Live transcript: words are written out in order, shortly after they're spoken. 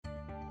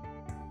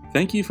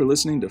Thank you for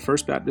listening to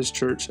First Baptist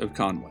Church of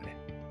Conway.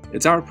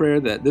 It's our prayer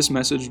that this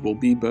message will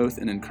be both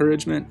an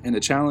encouragement and a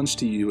challenge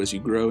to you as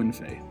you grow in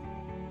faith.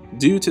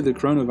 Due to the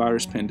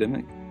coronavirus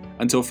pandemic,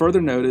 until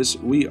further notice,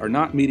 we are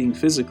not meeting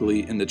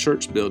physically in the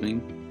church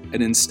building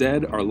and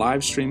instead are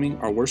live streaming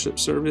our worship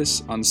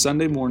service on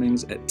Sunday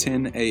mornings at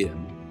 10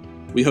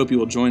 a.m. We hope you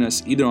will join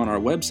us either on our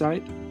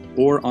website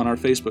or on our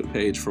Facebook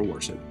page for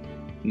worship.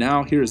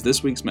 Now, here is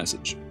this week's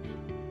message.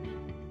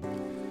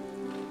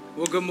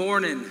 Well, good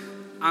morning.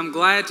 I'm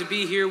glad to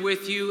be here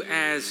with you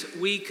as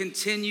we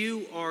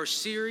continue our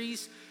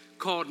series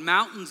called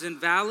Mountains and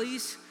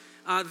Valleys.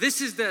 This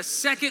is the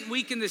second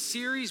week in the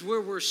series where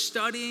we're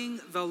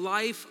studying the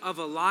life of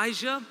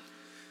Elijah.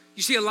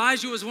 You see,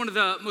 Elijah was one of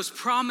the most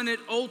prominent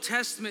Old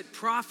Testament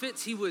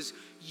prophets. He was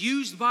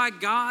used by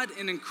God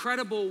in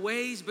incredible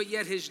ways, but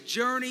yet his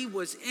journey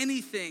was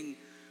anything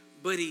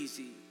but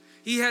easy.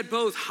 He had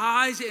both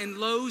highs and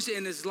lows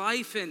in his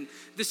life, and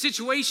the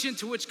situation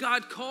to which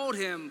God called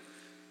him,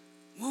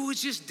 well, it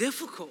was just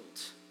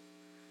difficult.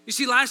 You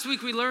see, last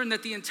week we learned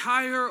that the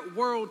entire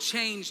world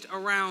changed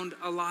around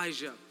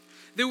Elijah.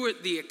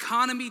 The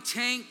economy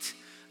tanked,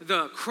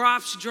 the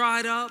crops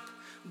dried up,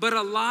 but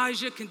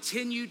Elijah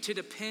continued to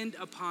depend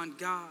upon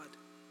God.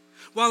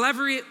 While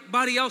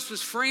everybody else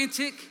was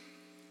frantic,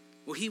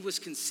 well, he was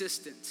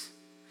consistent.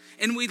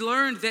 And we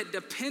learned that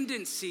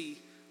dependency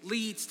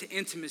leads to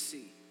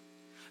intimacy.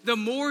 The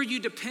more you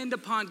depend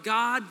upon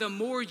God, the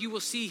more you will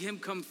see him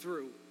come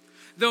through.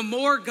 The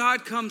more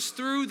God comes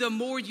through, the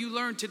more you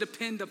learn to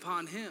depend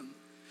upon him.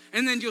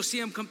 And then you'll see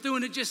him come through,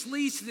 and it just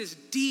leads to this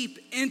deep,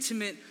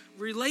 intimate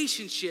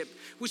relationship,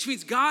 which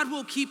means God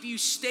will keep you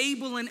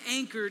stable and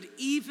anchored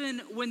even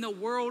when the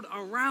world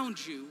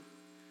around you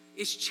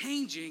is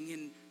changing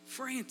and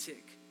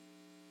frantic.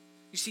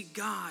 You see,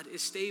 God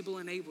is stable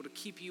and able to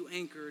keep you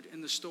anchored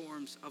in the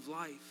storms of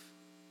life.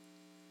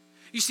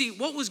 You see,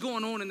 what was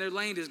going on in their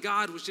land is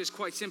God was just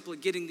quite simply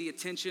getting the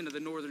attention of the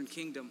northern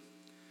kingdom.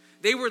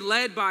 They were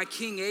led by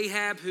King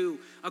Ahab, who,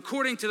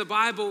 according to the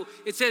Bible,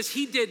 it says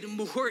he did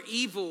more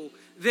evil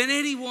than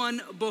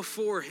anyone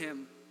before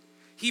him.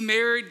 He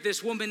married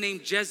this woman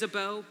named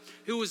Jezebel,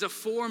 who was a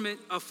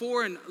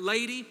foreign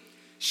lady.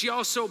 She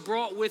also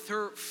brought with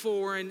her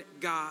foreign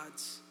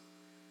gods.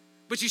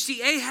 But you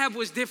see, Ahab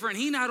was different.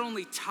 He not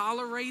only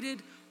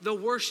tolerated the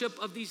worship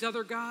of these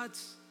other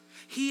gods,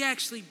 he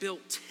actually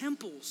built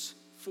temples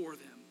for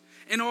them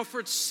and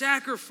offered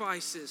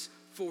sacrifices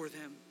for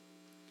them.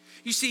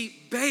 You see,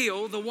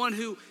 Baal, the one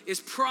who is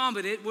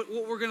prominent, what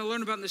we're going to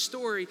learn about in the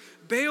story,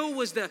 Baal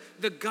was the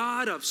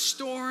god of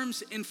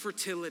storms and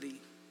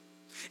fertility.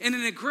 In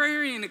an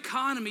agrarian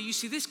economy, you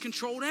see, this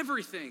controlled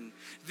everything.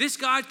 This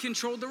god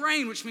controlled the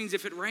rain, which means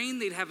if it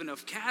rained, they'd have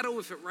enough cattle.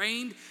 If it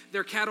rained,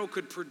 their cattle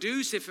could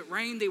produce. If it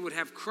rained, they would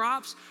have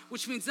crops,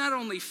 which means not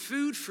only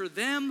food for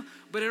them,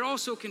 but it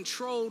also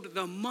controlled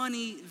the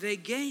money they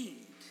gained.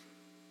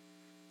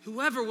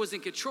 Whoever was in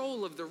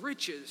control of the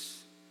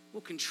riches, well,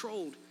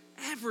 controlled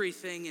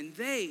everything, and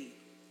they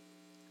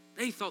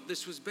thought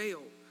this was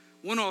Baal.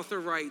 One author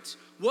writes,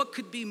 "What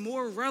could be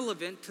more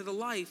relevant to the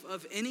life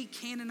of any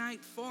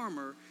Canaanite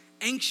farmer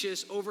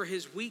anxious over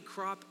his wheat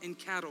crop and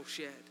cattle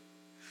shed?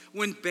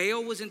 When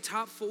Baal was in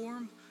top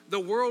form, the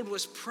world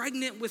was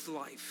pregnant with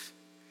life.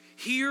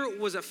 Here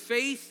was a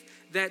faith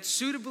that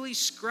suitably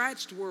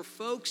scratched where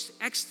folks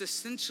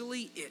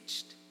existentially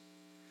itched.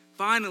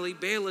 Finally,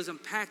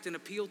 Baalism packed an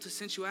appeal to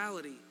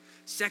sensuality.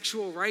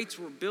 Sexual rites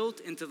were built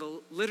into the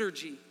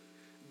liturgy.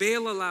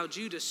 Baal allowed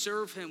you to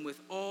serve him with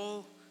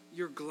all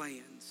your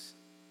glands."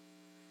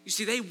 You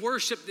see, they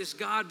worshiped this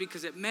God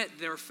because it met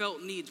their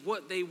felt needs,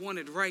 what they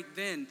wanted right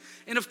then.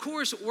 And of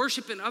course,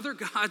 worshiping other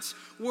gods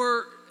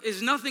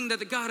is nothing that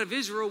the God of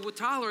Israel would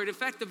tolerate. In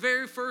fact, the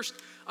very first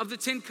of the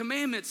 10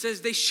 Commandments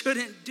says they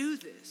shouldn't do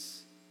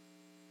this.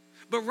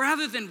 But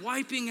rather than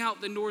wiping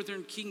out the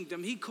northern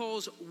kingdom, he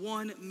calls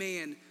one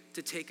man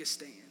to take a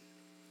stand.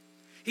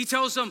 He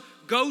tells them,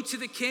 go to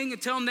the king and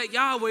tell him that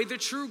Yahweh, the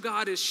true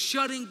God, is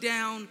shutting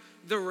down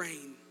the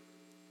rain.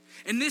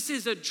 And this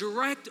is a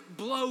direct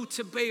blow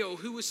to Baal,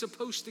 who was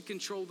supposed to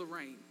control the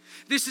rain.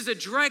 This is a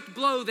direct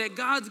blow that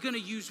God's going to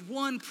use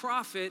one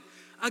prophet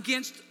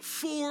against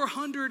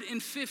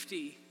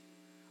 450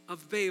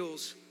 of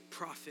Baal's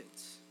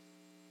prophets.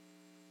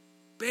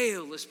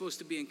 Baal is supposed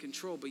to be in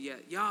control, but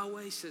yet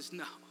Yahweh says,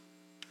 no,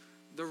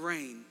 the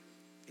rain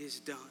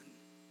is done.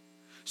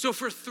 So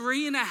for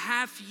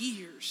 3.5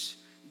 years,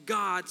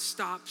 God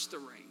stops the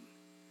rain.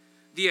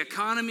 The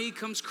economy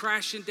comes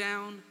crashing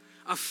down.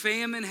 A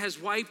famine has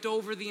wiped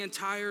over the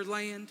entire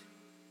land.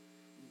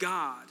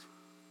 God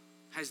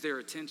has their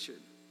attention.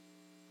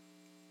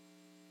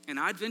 And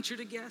I'd venture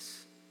to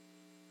guess,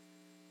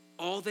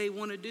 all they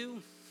want to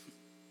do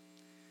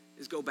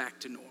is go back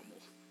to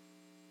normal.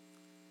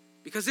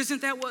 Because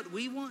isn't that what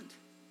we want?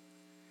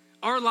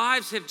 Our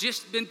lives have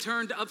just been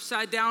turned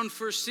upside down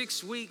for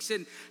 6 weeks.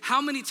 And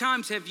how many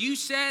times have you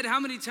said,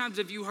 how many times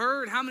have you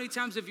heard, how many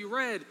times have you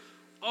read,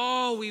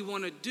 all we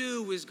want to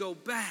do is go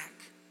back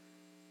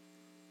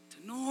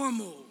to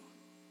normal.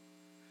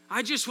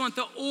 I just want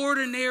the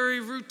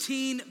ordinary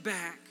routine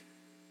back.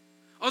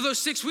 Although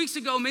 6 weeks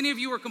ago, many of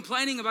you were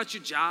complaining about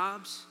your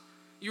jobs.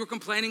 You were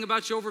complaining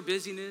about your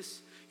overbusyness.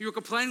 You were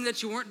complaining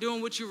that you weren't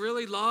doing what you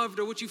really loved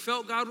or what you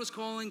felt God was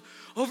calling.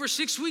 Over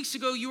 6 weeks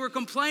ago, you were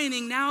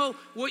complaining. Now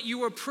what you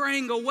were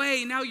praying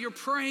away, now you're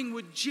praying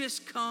would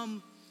just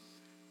come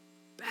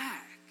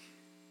back.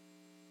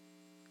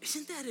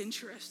 Isn't that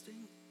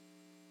interesting?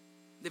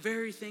 The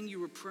very thing you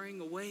were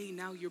praying away,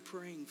 now you're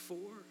praying for.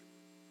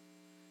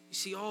 You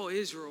see, all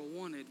Israel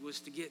wanted was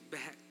to get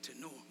back to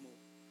normal.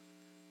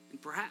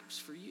 And perhaps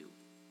for you,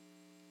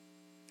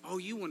 all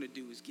you want to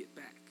do is get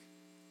back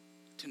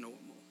to normal.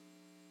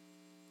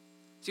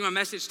 See, my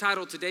message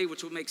title today,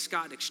 which will make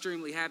Scott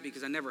extremely happy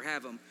because I never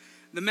have him.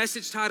 The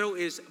message title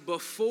is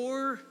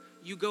Before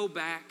You Go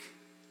Back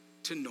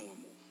to Normal.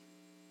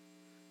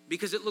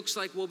 Because it looks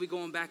like we'll be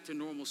going back to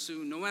normal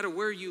soon. No matter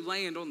where you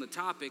land on the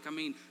topic,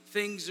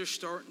 things are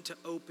starting to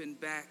open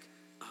back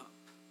up.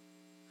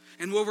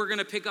 And what we're going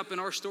to pick up in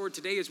our story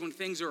today is when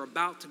things are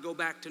about to go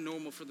back to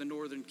normal for the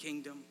northern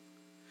kingdom.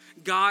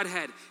 God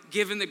had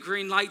given the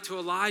green light to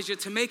Elijah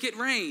to make it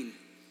rain,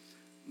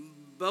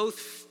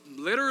 both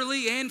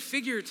literally and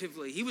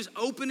figuratively. He was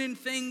opening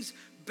things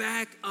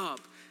back up.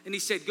 And he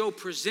said, go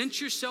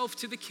present yourself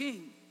to the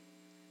king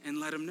and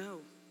let him know.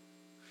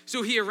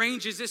 So he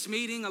arranges this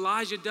meeting,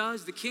 Elijah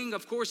does. The king,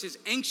 of course, is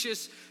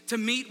anxious to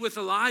meet with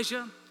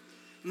Elijah.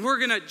 And we're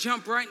going to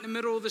jump right in the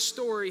middle of the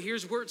story.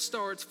 Here's where it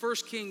starts. 1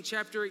 King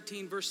chapter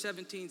 18, verse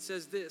 17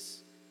 says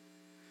this.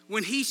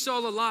 When he saw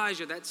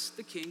Elijah, that's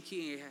the king,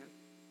 King Ahab,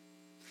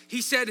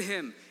 he said to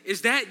him,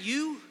 is that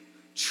you,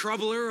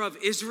 troubler of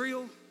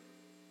Israel?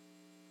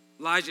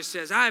 Elijah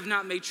says, I have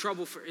not made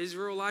trouble for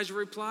Israel, Elijah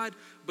replied,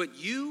 but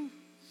you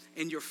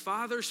and your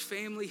father's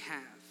family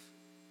have.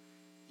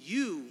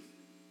 You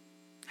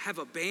have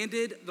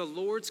abandoned the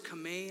Lord's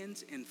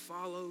commands and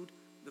followed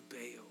the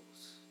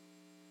Baals.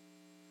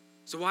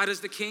 So why does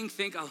the king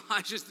think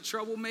Elijah's the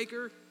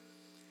troublemaker?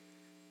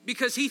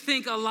 Because he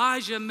thinks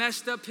Elijah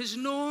messed up his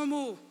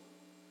normal.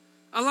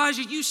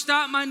 Elijah, you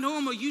stopped my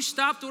normal. You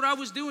stopped what I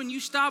was doing. You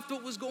stopped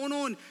what was going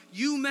on.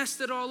 You messed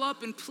it all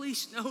up. And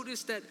please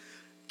notice that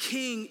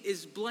king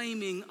is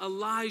blaming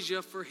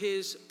Elijah for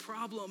his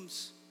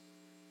problems.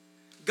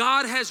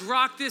 God has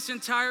rocked this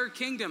entire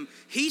kingdom.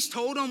 He's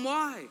told him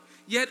why.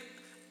 Yet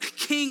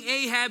King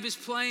Ahab is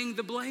playing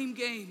the blame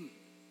game.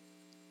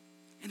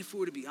 And if we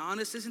were to be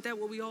honest, isn't that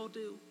what we all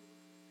do?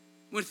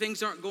 When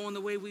things aren't going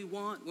the way we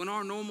want, when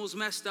our normal's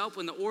messed up,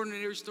 when the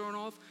ordinary's thrown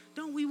off,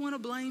 don't we want to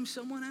blame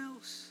someone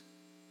else?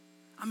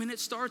 It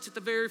starts at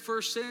the very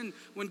first sin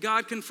when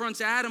God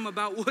confronts Adam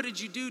about what did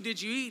you do,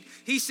 did you eat?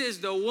 He says,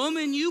 the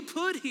woman you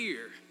put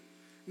here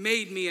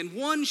made me. In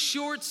one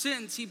short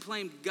sentence, he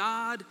blamed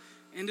God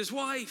and his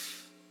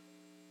wife.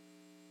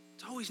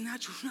 It's always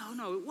natural.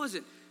 No, it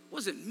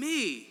wasn't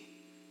me.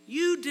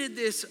 You did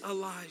this,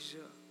 Elijah.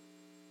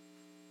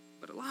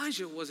 But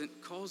Elijah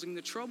wasn't causing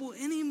the trouble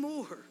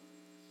anymore.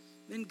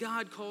 Then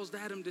God caused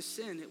Adam to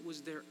sin. It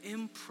was their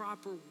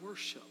improper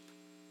worship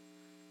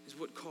is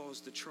what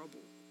caused the trouble.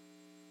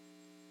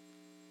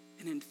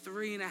 And in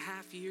 3.5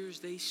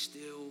 years, they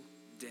still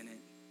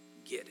didn't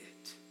get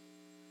it.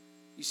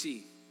 You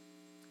see,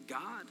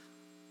 God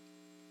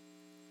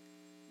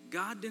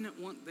didn't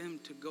want them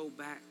to go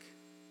back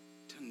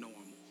to normal.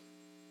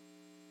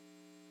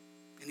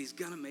 And he's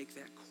going to make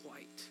that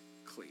quite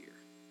clear.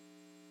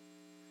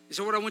 And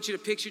so what I want you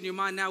to picture in your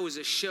mind now is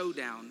a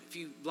showdown. If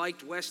you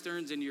liked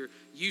Westerns and you're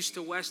used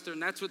to Western,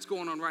 that's what's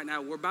going on right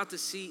now. We're about to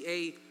see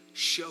a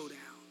showdown.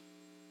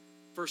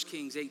 1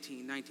 Kings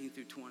 18, 19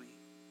 through 20.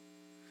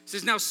 It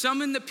says, now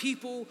summon the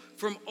people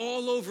from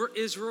all over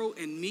Israel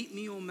and meet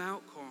me on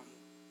Mount Carmel.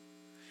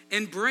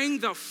 And bring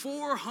the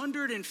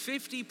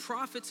 450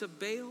 prophets of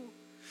Baal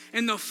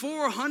and the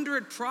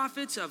 400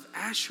 prophets of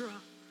Asherah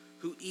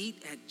who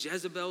eat at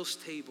Jezebel's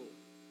table.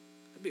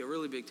 That'd be a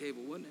really big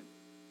table, wouldn't it?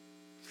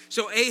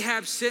 So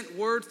Ahab sent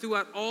word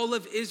throughout all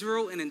of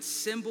Israel and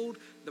assembled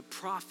the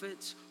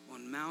prophets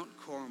on Mount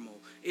Carmel.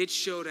 It's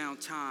showdown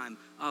time.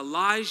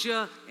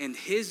 Elijah and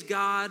his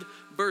God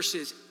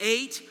versus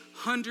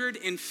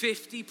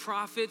 850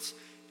 prophets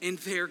and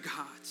their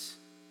gods.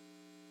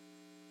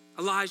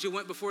 Elijah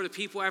went before the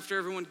people after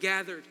everyone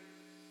gathered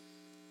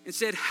and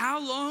said, how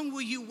long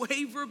will you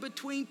waver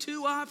between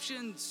two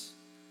options?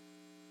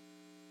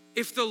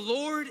 If the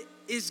Lord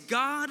is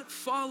God,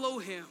 follow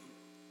him.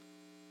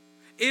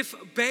 If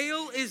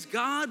Baal is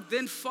God,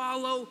 then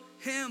follow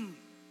him.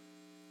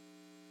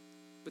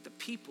 But the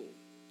people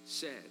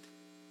said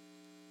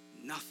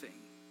nothing.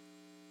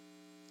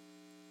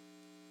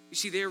 You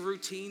see, their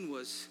routine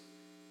was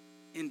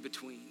in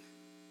between.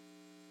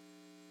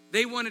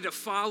 They wanted to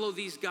follow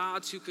these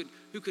gods who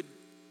could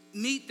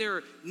meet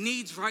their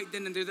needs right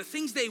then and there. The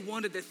things they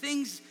wanted, the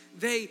things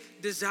they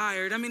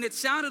desired. It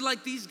sounded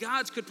like these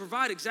gods could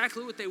provide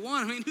exactly what they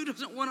want. Who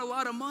doesn't want a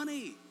lot of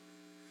money?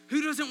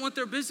 Who doesn't want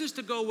their business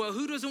to go well?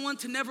 Who doesn't want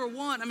to never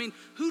want?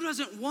 Who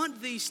doesn't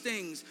want these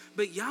things?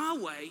 But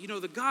Yahweh,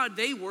 the God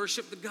they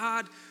worship, the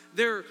God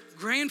their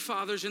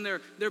grandfathers and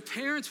their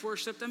parents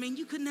worshiped,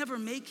 you could never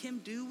make him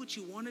do what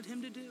you wanted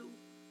him to do.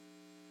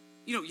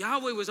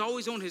 Yahweh was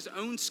always on his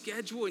own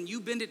schedule and you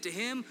bend it to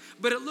him.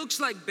 But it looks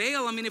like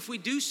Baal, if we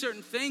do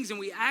certain things and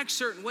we act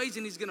certain ways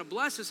and he's going to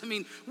bless us,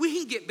 we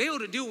can get Baal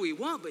to do what we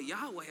want, but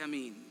Yahweh,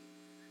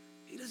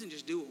 he doesn't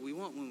just do what we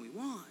want when we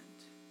want.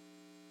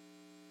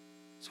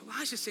 So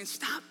Elijah's saying,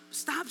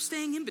 stop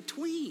staying in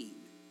between.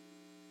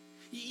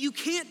 You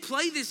can't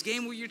play this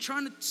game where you're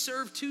trying to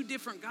serve two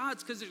different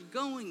gods, because there's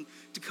going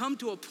to come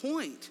to a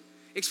point,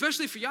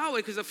 especially for Yahweh,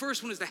 because the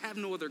first one is to have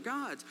no other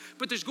gods.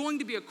 But there's going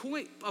to be a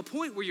point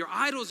where your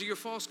idols or your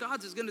false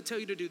gods is going to tell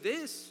you to do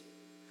this.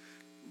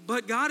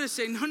 But God is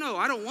saying, no,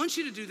 I don't want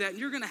you to do that. And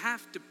you're going to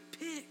have to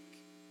pick.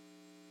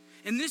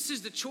 And this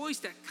is the choice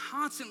that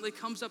constantly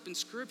comes up in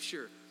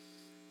Scripture.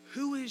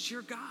 Who is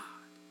your God?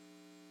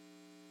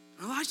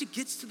 Elijah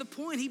gets to the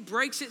point. He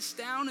breaks it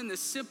down in the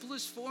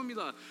simplest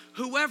formula.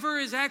 Whoever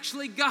is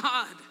actually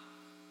God,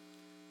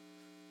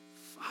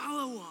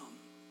 follow him.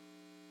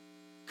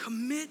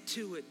 Commit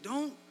to it.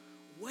 Don't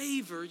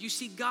waver. You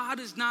see, God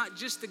is not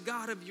just the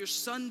God of your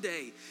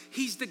Sunday.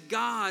 He's the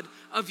God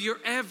of your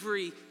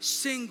every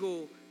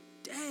single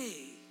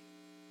day.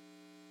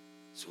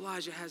 So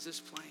Elijah has this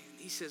plan.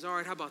 He says, all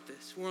right, how about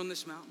this? We're on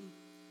this mountain.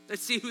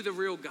 Let's see who the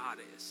real God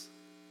is.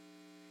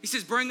 He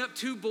says, bring up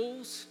 2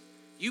 bulls.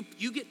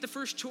 You get the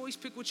first choice,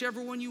 pick whichever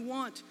one you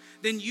want.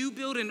 Then you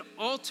build an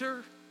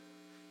altar,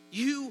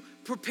 you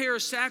prepare a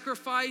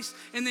sacrifice,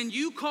 and then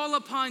you call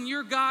upon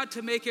your God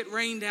to make it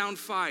rain down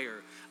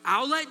fire.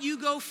 I'll let you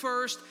go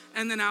first,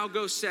 and then I'll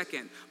go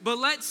second. But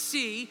let's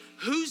see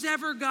whose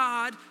ever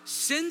God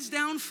sends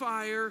down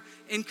fire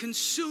and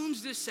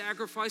consumes this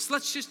sacrifice.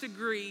 Let's just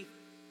agree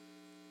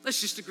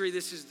this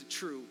is the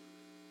true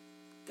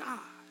God.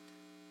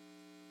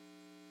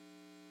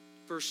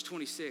 Verse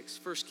 26,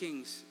 1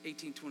 Kings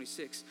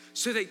 18:26.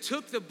 So they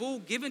took the bull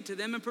given to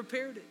them and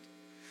prepared it.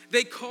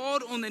 They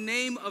called on the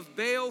name of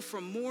Baal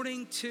from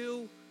morning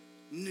till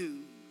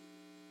noon.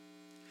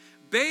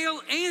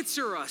 Baal,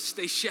 answer us,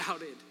 they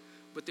shouted.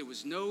 But there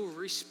was no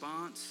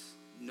response.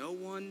 No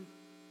one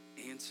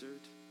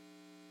answered.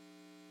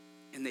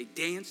 And they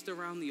danced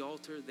around the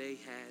altar they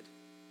had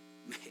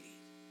made.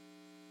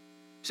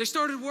 So they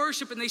started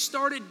worship and they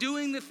started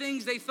doing the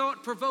things they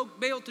thought provoked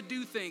Baal to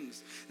do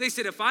things. They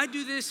said, if I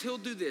do this, he'll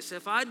do this.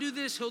 If I do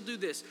this, he'll do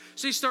this.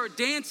 So they start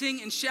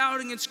dancing and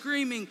shouting and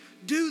screaming,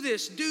 do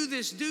this, do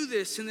this, do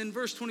this. And then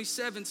verse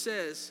 27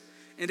 says,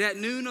 and at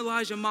noon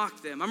Elijah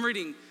mocked them. I'm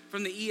reading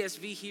from the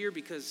ESV here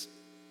because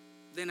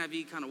the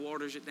NIV kind of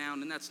waters it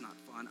down, and that's not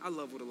fun. I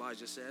love what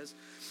Elijah says.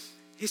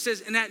 He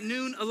says, and at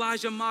noon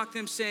Elijah mocked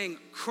them, saying,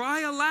 cry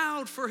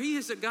aloud, for he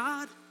is a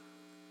God.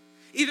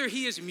 Either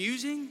he is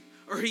musing,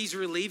 or he's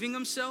relieving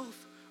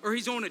himself, or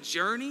he's on a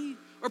journey,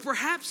 or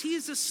perhaps he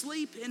is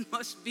asleep and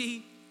must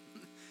be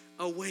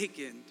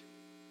awakened.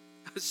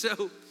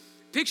 So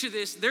picture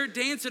this. They're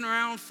dancing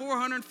around,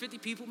 450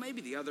 people.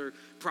 Maybe the other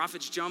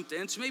prophets jumped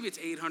in, so maybe it's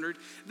 800.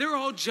 They're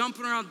all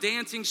jumping around,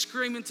 dancing,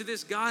 screaming to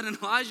this God, and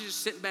Elijah's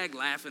just sitting back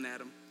laughing at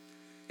them.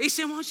 He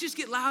said, why don't you just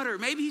get louder?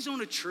 Maybe he's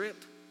on a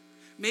trip.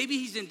 Maybe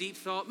he's in deep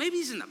thought. Maybe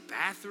he's in the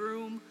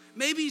bathroom.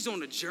 Maybe he's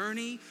on a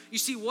journey. You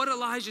see what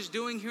Elijah's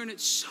doing here, and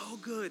it's so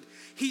good.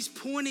 He's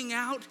pointing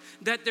out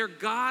that their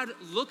God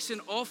looks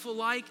an awful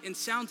like and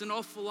sounds an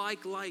awful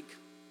like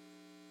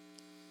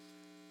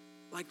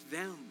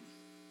them.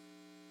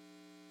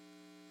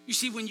 You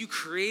see, when you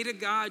create a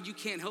God, you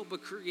can't help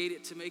but create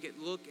it to make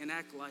it look and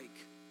act like,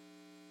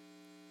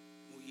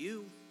 well,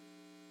 you.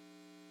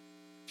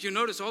 If you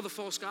notice, all the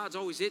false gods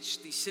always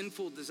itch these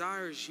sinful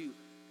desires you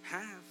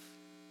have.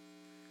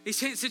 He's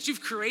saying, since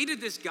you've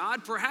created this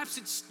God, perhaps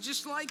it's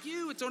just like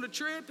you. It's on a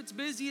trip, it's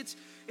busy,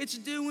 it's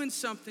doing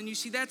something. You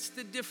see, that's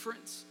the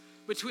difference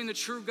between the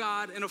true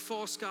God and a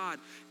false God.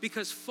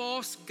 Because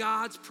false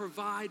gods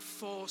provide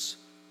false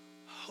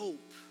hope.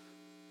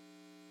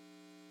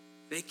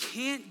 They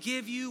can't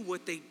give you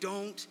what they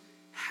don't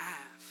have.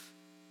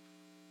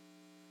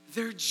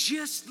 They're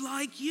just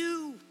like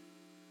you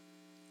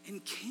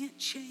and can't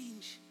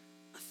change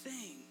a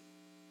thing.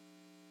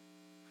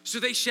 So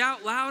they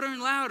shout louder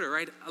and louder,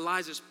 right?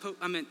 Elijah's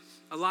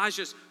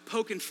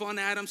poking fun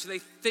at them, so they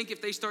think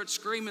if they start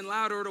screaming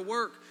louder, it'll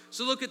work.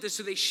 So look at this.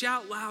 So they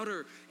shout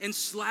louder and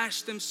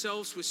slash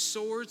themselves with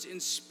swords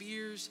and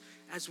spears,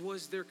 as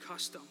was their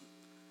custom,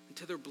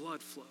 until their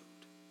blood flowed.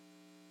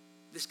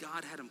 This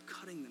God had them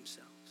cutting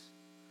themselves.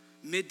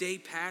 Midday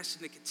passed,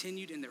 and they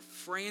continued in their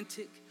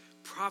frantic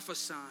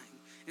prophesying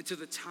until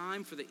the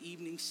time for the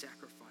evening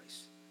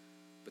sacrifice.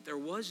 But there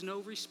was no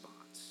response.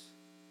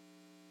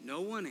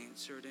 No one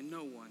answered, and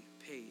no one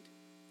paid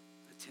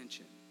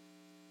attention.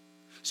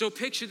 So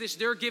picture this.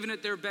 They're giving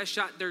it their best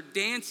shot. They're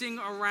dancing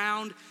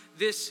around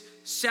this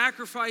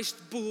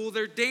sacrificed bull.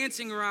 They're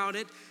dancing around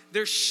it.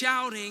 They're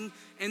shouting,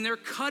 and they're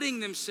cutting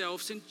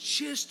themselves. And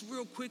just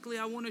real quickly,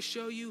 I want to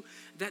show you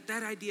that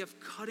idea of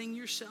cutting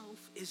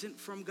yourself isn't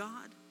from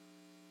God.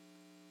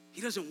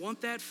 He doesn't want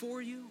that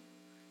for you.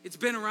 It's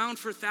been around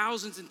for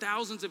thousands and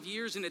thousands of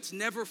years, and it's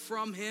never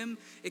from him.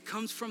 It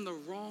comes from the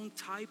wrong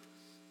type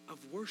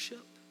of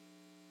worship.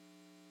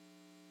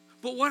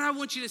 But what I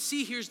want you to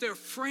see here is they're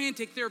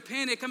frantic, they're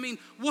panic. I mean,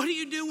 what do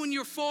you do when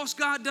your false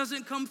god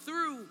doesn't come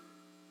through?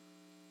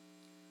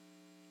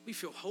 We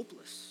feel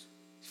hopeless.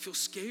 You feel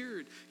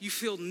scared. You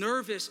feel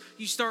nervous.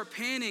 You start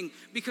panicking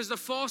because the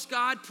false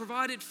god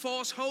provided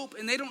false hope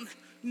and they don't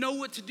know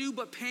what to do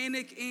but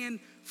panic and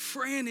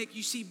frantic.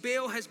 You see,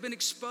 Baal has been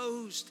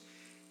exposed.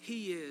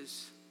 He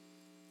is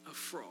a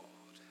fraud.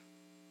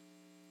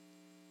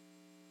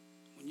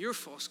 When your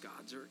false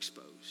gods are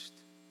exposed,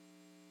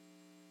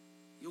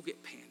 you'll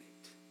get panicked.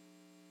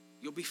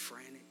 You'll be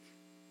frantic.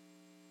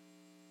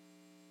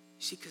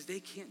 You see, because they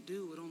can't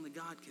do what only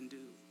God can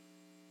do.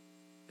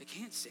 They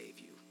can't save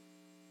you.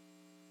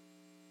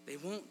 They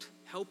won't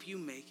help you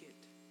make it.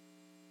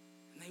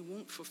 And they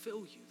won't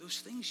fulfill you. Those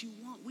things you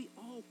want, we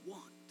all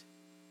want.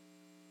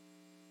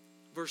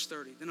 Verse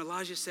 30, then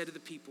Elijah said to the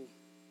people,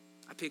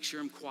 I picture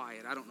him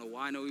quiet. I don't know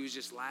why. I know he was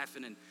just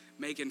laughing and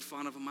making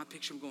fun of him. I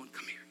picture him going,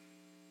 come here.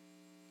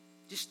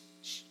 Just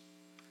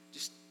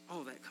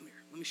all that, come here.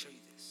 Let me show you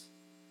this.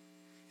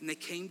 And they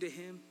came to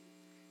him,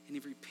 and he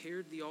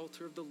repaired the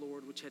altar of the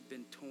Lord, which had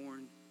been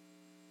torn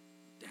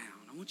down.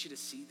 I want you to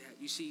see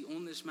that. You see,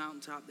 on this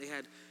mountaintop, they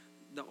had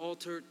the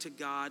altar to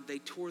God. They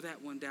tore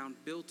that one down,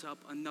 built up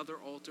another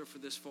altar for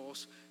this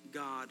false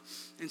god.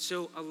 And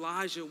so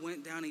Elijah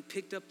went down, he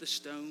picked up the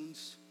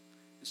stones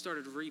and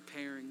started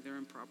repairing their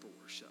improper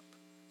worship.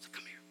 So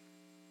come here.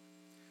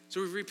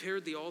 So we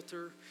repaired the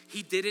altar.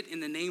 He did it in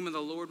the name of the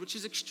Lord, which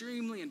is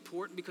extremely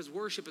important because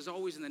worship is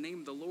always in the name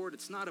of the Lord.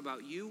 It's not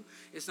about you.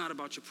 It's not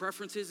about your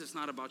preferences. It's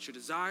not about your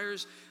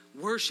desires.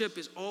 Worship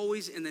is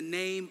always in the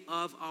name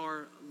of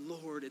our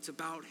Lord. It's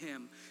about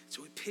him.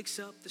 So he picks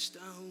up the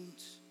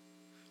stones,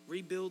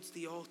 rebuilds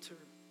the altar,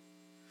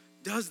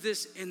 does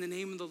this in the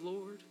name of the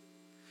Lord.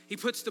 He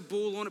puts the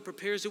bull on it,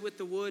 prepares it with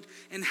the wood,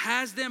 and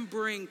has them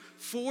bring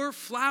 4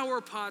 flower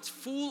pots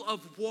full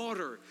of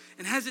water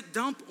and has it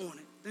dump on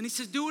it. Then he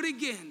says, do it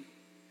again.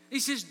 He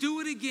says,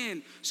 do it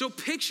again. So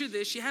picture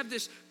this. You have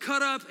this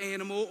cut up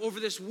animal over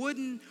this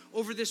wood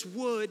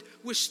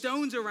with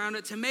stones around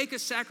it to make a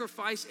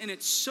sacrifice, and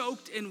it's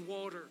soaked in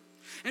water.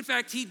 In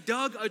fact, he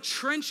dug a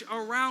trench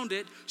around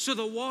it so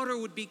the water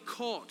would be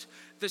caught.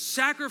 The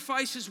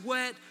sacrifice is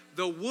wet.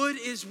 The wood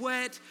is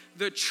wet.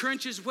 The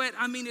trench is wet.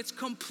 I mean, it's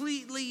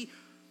completely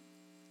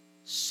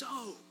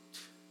soaked.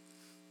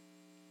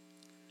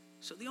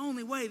 So the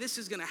only way this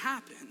is going to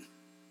happen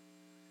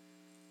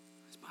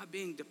is by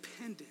being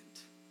dependent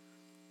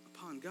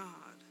upon God.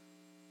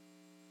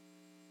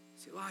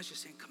 See, Elijah's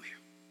saying, come here.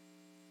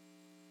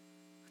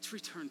 Let's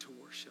return to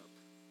worship.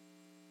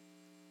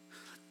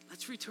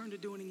 Let's return to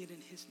doing it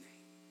in his name.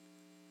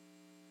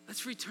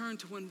 Let's return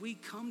to when we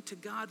come to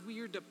God, we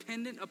are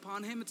dependent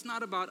upon him. It's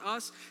not about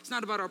us. It's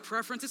not about our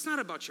preference. It's not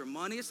about your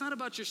money. It's not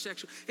about your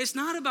sexual. It's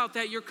not about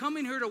that. You're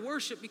coming here to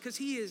worship because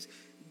he is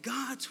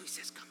God. So he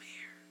says, come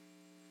here.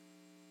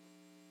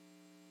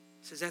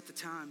 It says, at the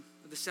time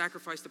of the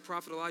sacrifice, the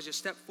prophet Elijah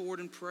stepped forward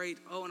and prayed.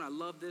 Oh, and I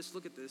love this.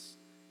 Look at this.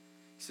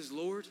 He says,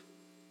 Lord,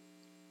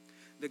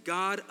 the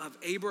God of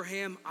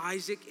Abraham,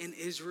 Isaac, and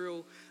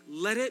Israel,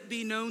 let it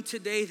be known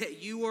today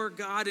that you are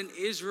God in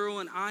Israel,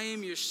 and I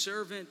am your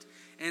servant,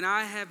 and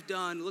I have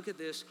done, look at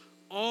this,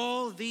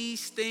 all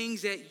these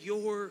things at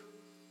your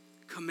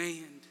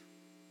command.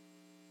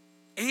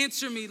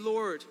 Answer me,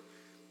 Lord,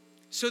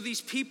 so these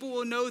people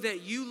will know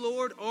that you,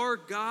 Lord, are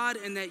God,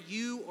 and that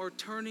you are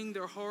turning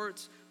their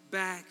hearts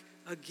back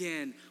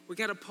again. We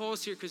got to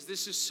pause here because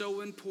this is so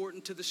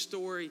important to the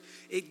story.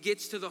 It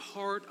gets to the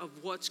heart of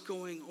what's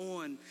going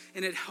on,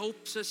 and it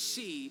helps us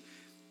see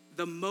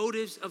the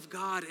motives of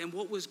God and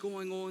what was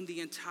going on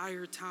the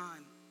entire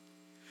time.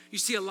 You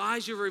see,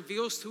 Elijah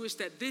reveals to us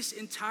that this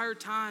entire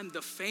time,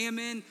 the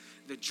famine,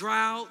 the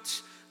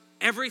drought,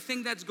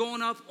 everything that's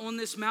going up on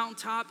this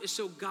mountaintop is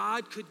so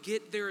God could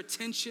get their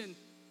attention.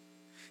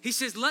 He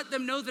says, let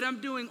them know that I'm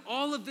doing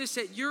all of this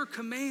at your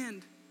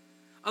command.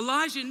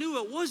 Elijah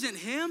knew it wasn't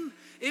him.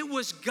 It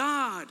was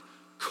God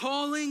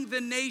calling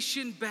the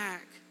nation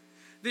back.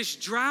 This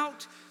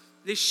drought,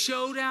 this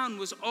showdown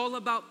was all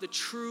about the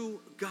true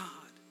God.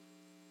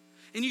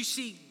 And you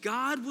see,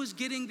 God was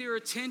getting their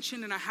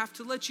attention, and I have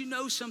to let you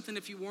know something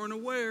if you weren't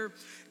aware.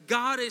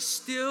 God is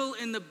still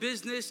in the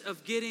business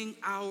of getting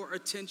our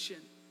attention.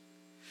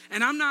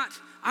 And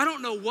I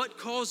don't know what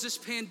caused this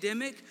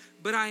pandemic,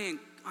 but I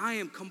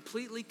am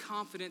completely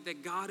confident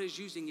that God is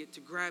using it to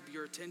grab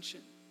your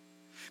attention.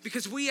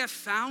 Because we have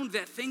found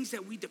that things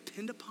that we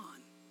depend upon,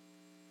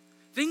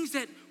 things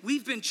that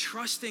we've been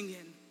trusting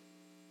in,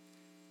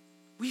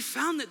 we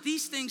found that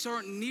these things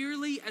aren't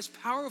nearly as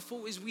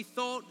powerful as we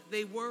thought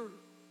they were.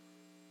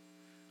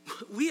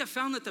 We have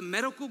found that the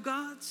medical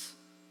gods,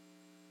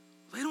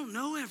 they don't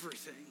know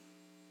everything.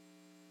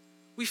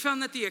 We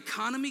found that the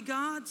economy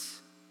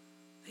gods,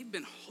 they've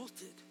been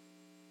halted.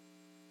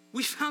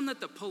 We found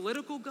that the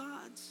political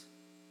gods,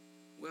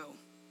 well,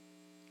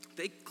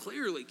 they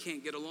clearly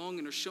can't get along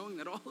and are showing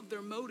that all of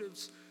their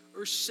motives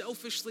are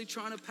selfishly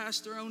trying to pass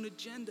their own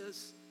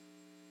agendas.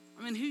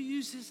 I mean, who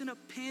uses in a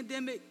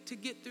pandemic to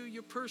get through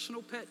your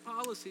personal pet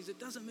policies? It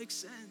doesn't make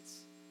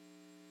sense.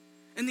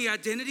 And the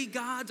identity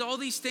gods, all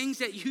these things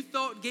that you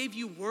thought gave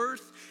you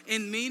worth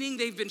and meaning,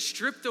 they've been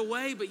stripped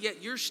away, but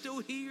yet you're still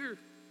here.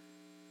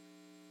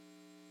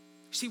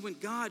 See, when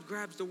God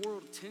grabs the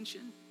world's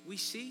attention, we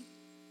see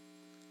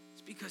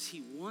it's because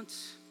he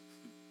wants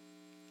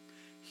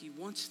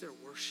their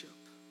worship.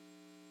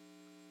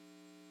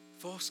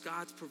 False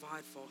gods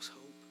provide false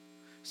hope.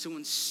 So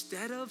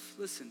instead of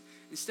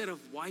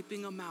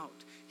wiping them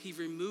out, he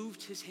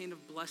removed his hand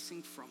of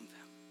blessing from them.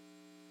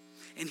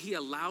 And he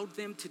allowed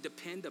them to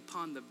depend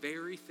upon the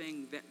very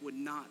thing that would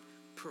not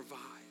provide.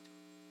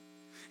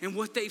 And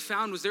what they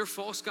found was their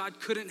false god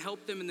couldn't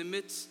help them in the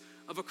midst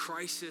of a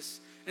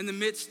crisis, in the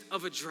midst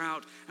of a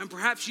drought. And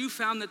perhaps you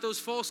found that those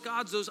false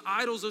gods, those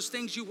idols, those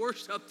things you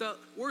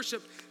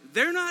worship,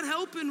 they're not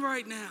helping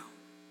right now.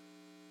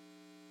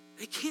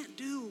 They can't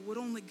do what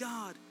only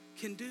God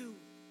can do.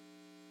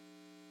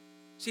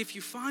 See, if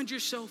you find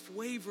yourself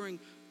wavering,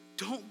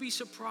 don't be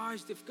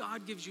surprised if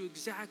God gives you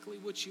exactly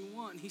what you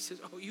want. He says,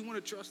 oh, you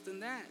want to trust in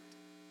that?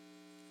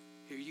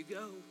 Here you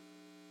go.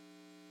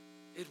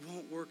 It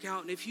won't work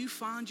out. And if you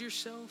find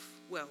yourself,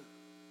 when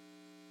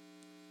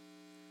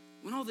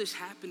all this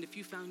happened, if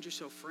you found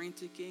yourself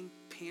franticking,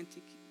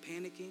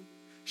 panicking,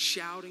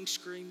 shouting,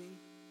 screaming,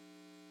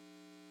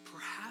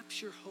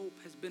 perhaps your hope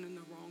has been in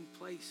the wrong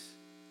place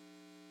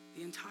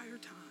the entire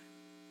time.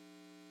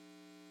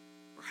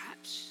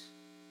 Perhaps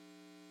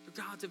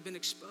your gods have been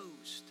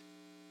exposed.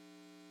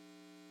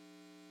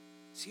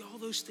 See, all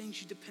those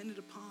things you depended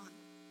upon,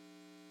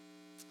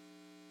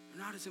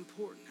 they're not as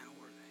important now,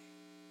 are they?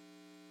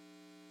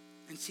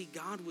 And see,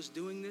 God was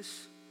doing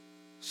this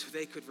so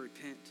they could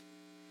repent.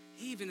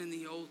 Even in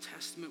the Old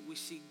Testament, we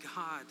see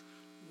God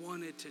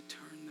wanted to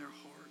turn their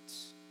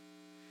hearts.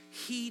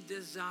 He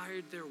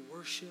desired their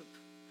worship.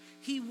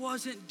 He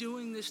wasn't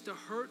doing this to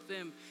hurt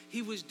them.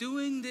 He was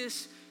doing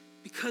this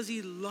because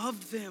he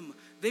loved them.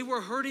 They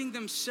were hurting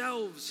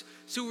themselves.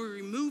 So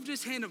he removed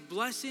his hand of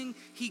blessing.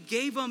 He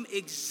gave them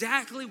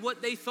exactly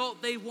what they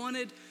thought they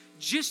wanted,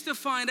 just to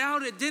find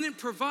out it didn't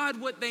provide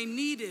what they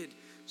needed.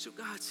 So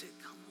God said,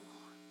 come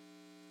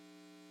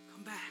on,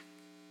 come back.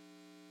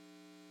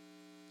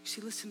 You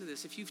see, listen to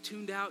this. If you've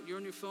tuned out, you're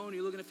on your phone,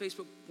 you're looking at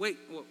Facebook,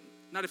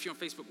 not if you're on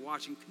Facebook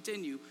watching,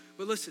 continue,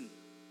 but listen.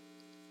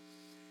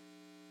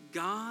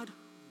 God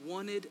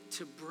wanted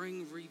to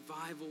bring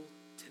revival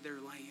to their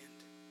land.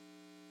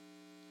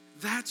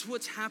 That's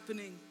what's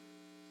happening.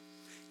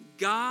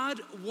 God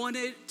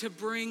wanted to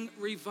bring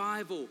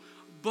revival.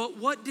 But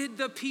what did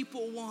the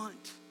people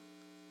want?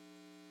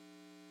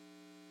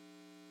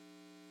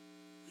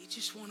 We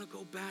just want to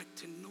go back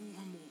to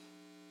normal.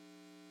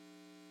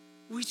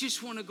 We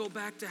just want to go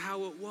back to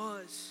how it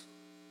was.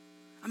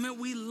 I mean,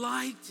 we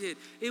liked it.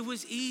 It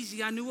was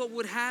easy. I knew what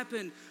would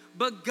happen.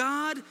 But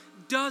God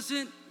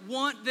doesn't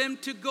want them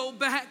to go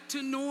back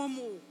to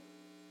normal.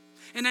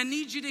 And I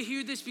need you to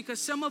hear this, because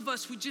some of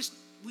us, we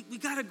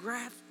got to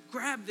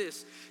grab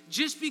this.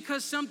 Just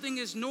because something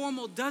is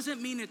normal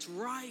doesn't mean it's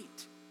right.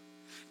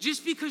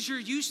 Just because you're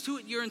used to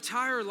it your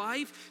entire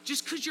life,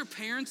 just because your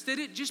parents did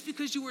it, just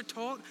because you were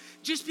taught,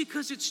 just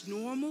because it's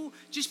normal,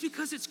 just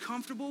because it's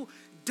comfortable,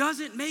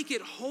 doesn't make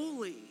it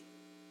holy.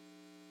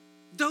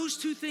 Those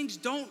two things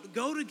don't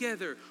go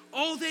together.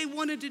 All they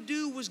wanted to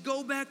do was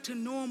go back to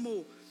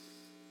normal.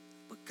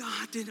 But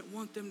God didn't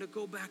want them to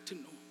go back to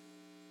normal.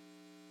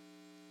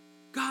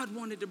 God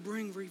wanted to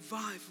bring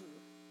revival.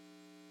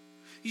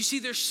 You see,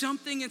 there's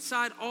something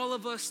inside all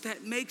of us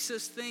that makes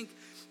us think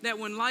that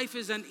when life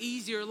is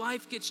uneasy or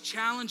life gets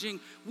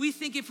challenging, we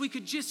think if we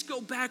could just go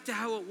back to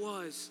how it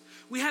was.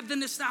 We have the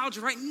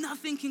nostalgia, right?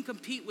 Nothing can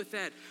compete with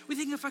that. We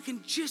think if I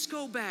can just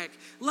go back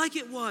like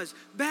it was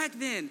back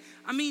then.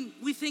 I mean,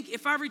 we think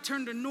if I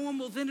return to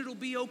normal, then it'll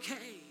be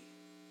okay.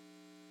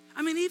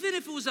 I mean, even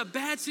if it was a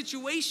bad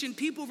situation,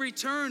 people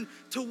return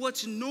to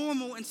what's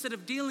normal instead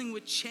of dealing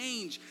with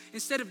change,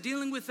 instead of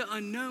dealing with the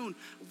unknown.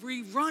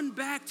 We run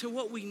back to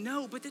what we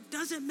know, but that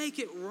doesn't make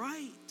it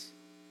right.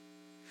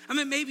 I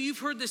mean, maybe you've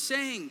heard the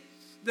saying,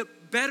 the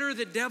better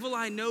the devil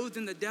I know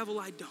than the devil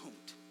I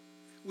don't,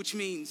 which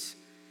means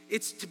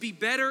it's to be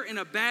better in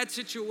a bad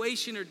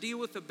situation or deal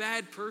with a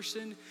bad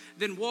person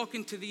than walk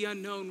into the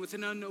unknown with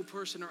an unknown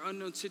person or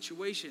unknown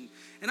situation.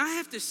 And I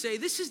have to say,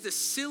 this is the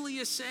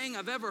silliest saying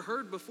I've ever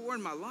heard before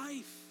in my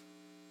life.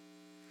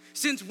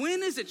 Since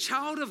when, as a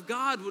child of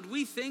God, would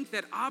we think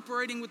that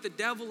operating with the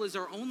devil is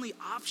our only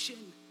option?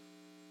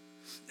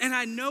 And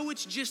I know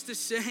it's just a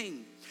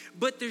saying,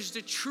 but there's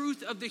the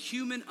truth of the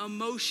human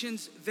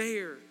emotions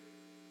there.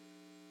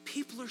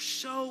 People are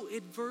so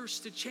adverse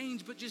to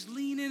change, but just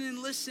lean in and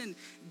listen.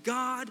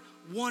 God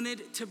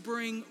wanted to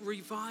bring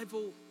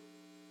revival.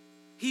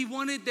 He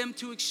wanted them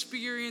to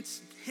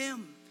experience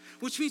him,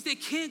 which means they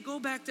can't go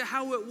back to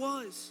how it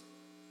was.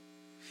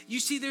 You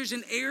see, there's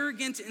an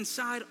arrogance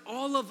inside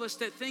all of us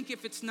that think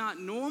if it's not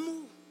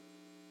normal,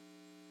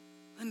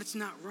 then it's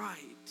not right.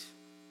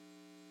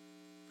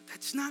 But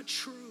that's not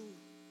true,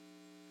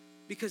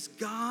 because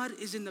God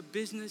is in the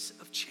business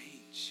of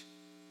change.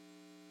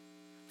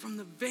 From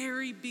the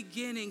very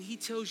beginning, he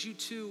tells you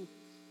to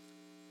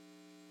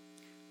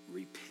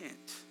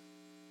repent.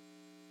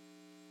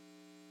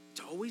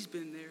 always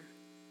been there.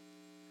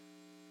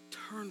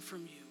 Turn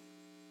from you.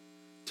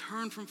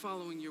 Turn from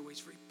following your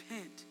ways.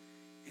 Repent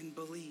and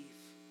believe.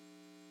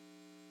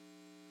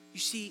 You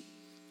see,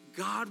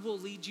 God will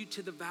lead you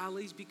to the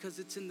valleys because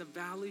it's in the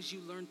valleys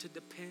you learn to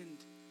depend.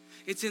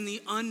 It's in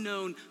the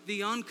unknown,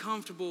 the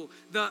uncomfortable,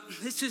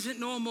 this isn't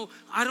normal,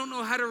 I don't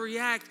know how to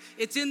react.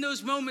 It's in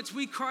those moments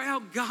we cry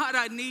out, God,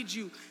 I need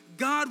you.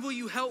 God, will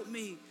you help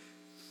me?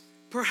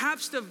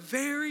 Perhaps the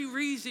very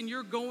reason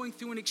you're going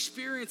through an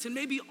experience, and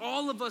maybe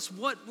all of us,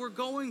 what we're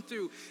going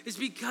through, is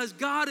because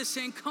God is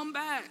saying, come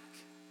back.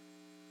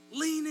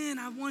 Lean in,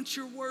 I want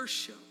your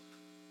worship.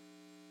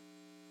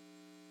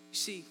 You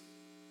see,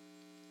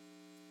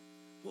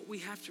 what we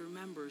have to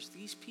remember is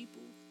these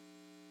people,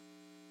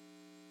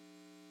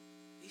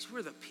 these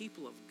were the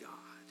people of God.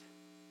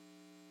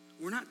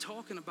 We're not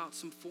talking about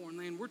some foreign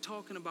land. We're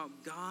talking about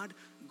God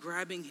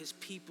grabbing his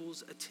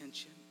people's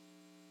attention.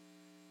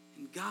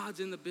 And God's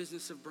in the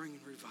business of bringing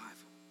revival.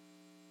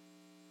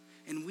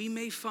 And we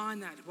may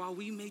find that while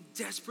we may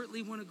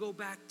desperately want to go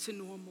back to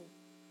normal,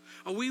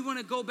 or we want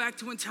to go back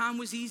to when time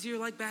was easier,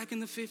 like back in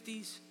the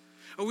 50s,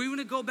 or we want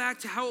to go back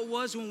to how it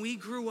was when we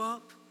grew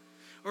up,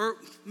 or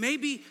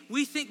maybe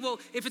we think, well,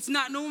 if it's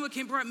not normal, it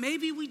can't be right.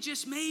 Maybe we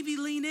just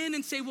lean in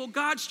and say, well,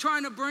 God's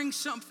trying to bring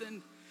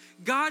something.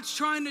 God's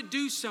trying to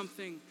do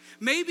something.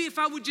 Maybe if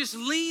I would just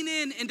lean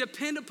in and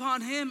depend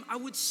upon him, I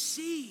would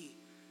see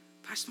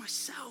past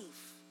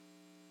myself.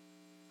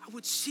 I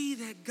would see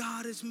that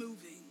God is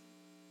moving.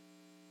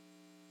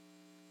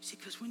 See,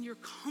 because when you're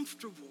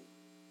comfortable,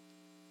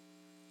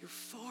 you're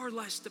far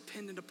less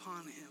dependent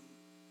upon him.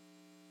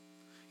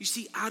 You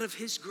see, out of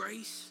his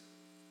grace,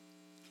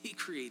 he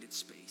created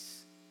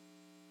space.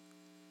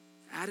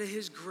 Out of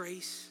his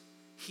grace,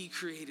 he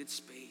created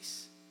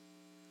space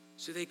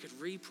so they could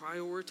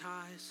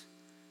reprioritize,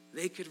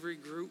 they could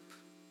regroup,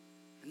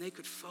 and they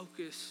could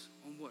focus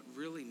on what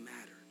really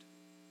mattered.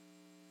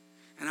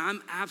 And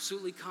I'm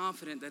absolutely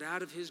confident that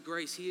out of his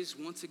grace, he has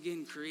once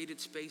again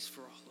created space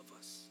for all of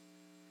us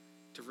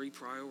to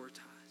reprioritize.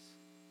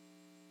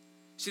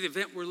 See, the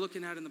event we're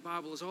looking at in the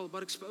Bible is all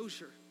about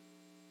exposure.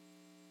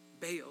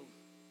 Baal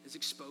is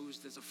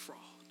exposed as a fraud.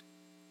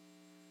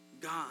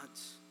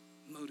 God's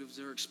motives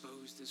are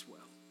exposed as well.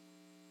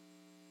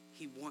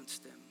 He wants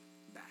them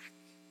back.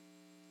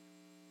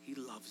 He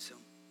loves them.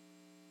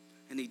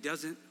 And he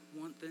doesn't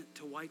want them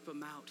to wipe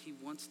them out. He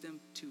wants them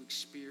to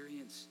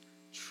experience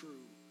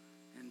true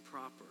and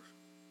proper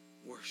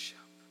worship.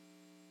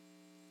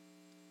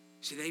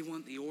 See, they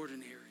want the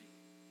ordinary,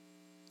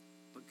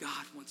 but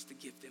God wants to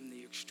give them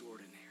the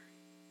extraordinary.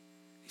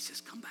 He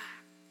says, come back.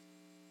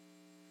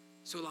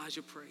 So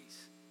Elijah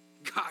prays,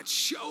 God,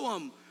 show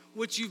them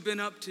what you've been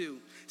up to.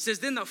 It says,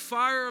 then the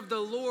fire of the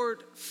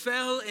Lord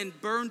fell and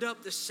burned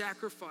up the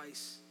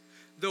sacrifice,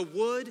 the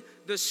wood,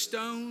 the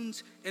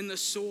stones, and the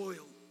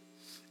soil,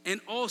 and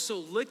also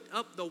licked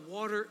up the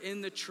water in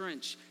the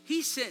trench.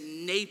 He sent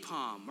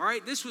napalm,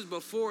 right? This was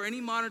before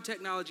any modern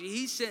technology.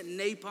 He sent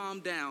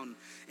napalm down.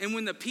 And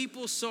when the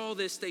people saw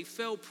this, they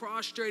fell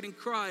prostrate and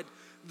cried,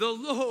 the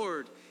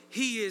Lord,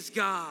 he is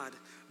God.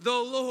 The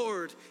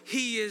Lord,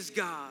 he is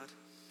God.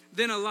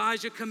 Then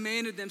Elijah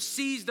commanded them,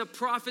 seize the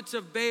prophets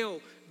of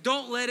Baal.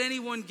 Don't let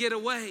anyone get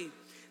away.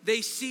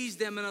 They seized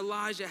them, and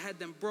Elijah had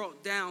them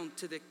brought down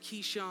to the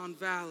Kishon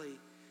Valley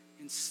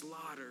and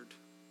slaughtered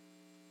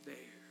there.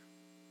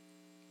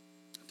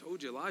 I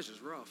told you, Elijah's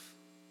rough.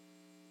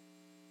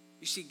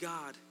 You see,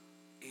 God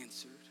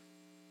answered.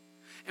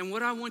 And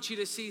what I want you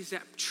to see is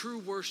that true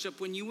worship,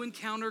 when you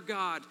encounter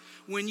God,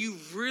 when you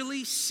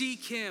really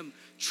seek him,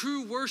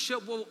 true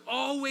worship will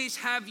always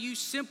have you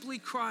simply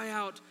cry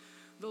out,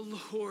 the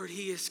Lord,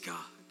 he is God.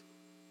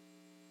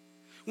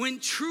 When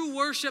true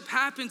worship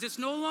happens, it's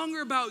no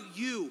longer about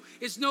you.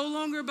 It's no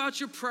longer about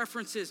your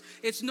preferences.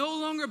 It's no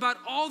longer about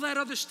all that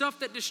other stuff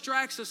that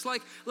distracts us,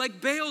 like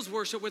Baal's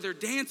worship, where they're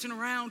dancing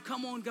around.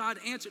 Come on, God,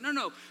 answer.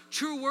 No.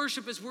 True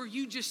worship is where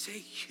you just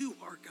say, you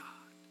are God.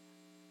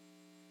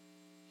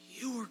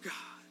 You are God.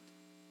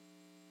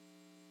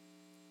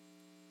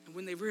 And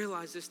when they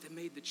realized this, they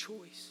made the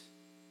choice.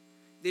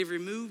 They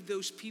removed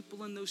those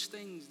people and those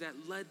things that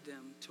led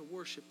them to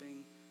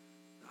worshiping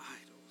the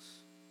idols.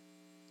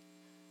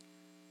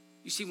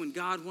 You see, when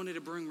God wanted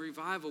to bring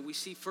revival, we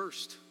see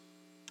first,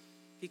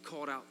 he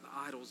called out the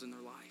idols in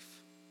their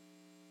life.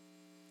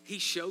 He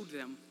showed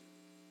them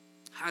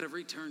how to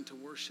return to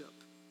worship.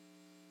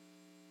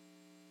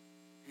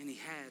 And they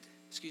had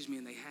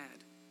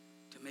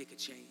to make a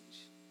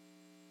change.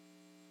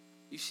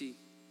 You see,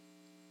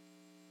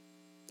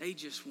 they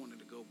just wanted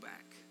to go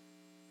back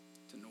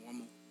to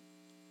normal.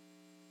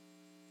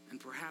 And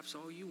perhaps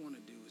all you want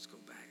to do is go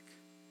back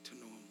to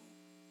normal.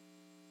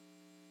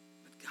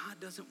 But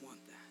God doesn't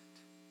want that.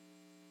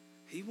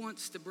 He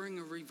wants to bring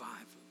a revival.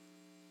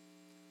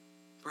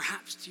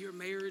 Perhaps to your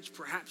marriage,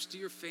 perhaps to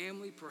your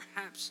family,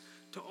 perhaps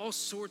to all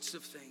sorts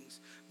of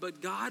things.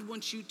 But God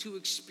wants you to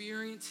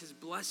experience his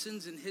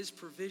blessings and his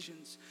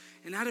provisions.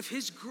 And out of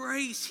his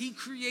grace, he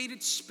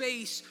created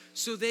space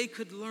so they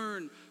could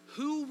learn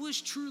who was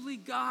truly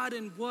God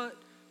and what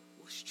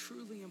was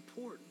truly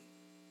important.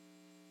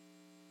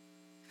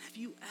 have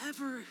you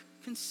ever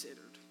considered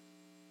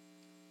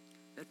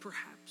that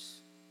perhaps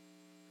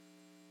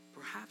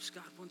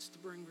God wants to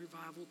bring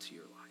revival to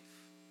your life?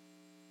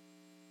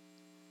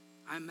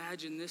 I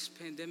imagine this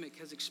pandemic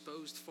has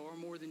exposed far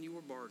more than you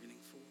were bargaining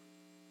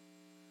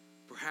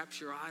for.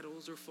 Perhaps your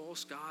idols or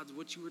false gods,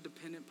 what you were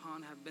dependent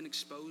upon, have been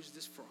exposed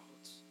as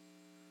frauds.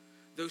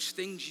 Those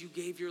things you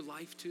gave your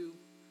life to,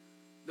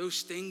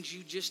 those things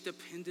you just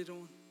depended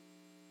on,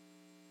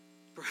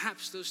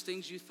 perhaps those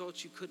things you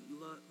thought you couldn't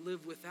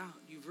live without,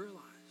 you've realized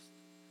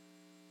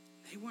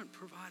they weren't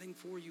providing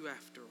for you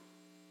after all.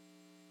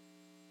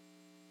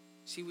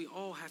 See, we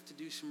all have to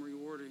do some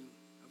reordering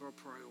of our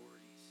priorities.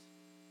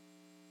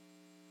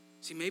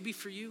 See, maybe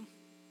for you,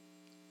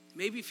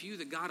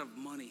 the God of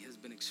money has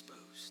been exposed.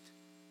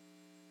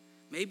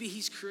 Maybe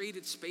he's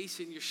created space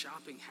in your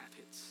shopping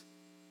habits.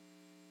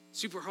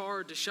 Super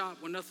hard to shop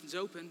when nothing's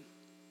open.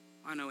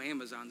 I know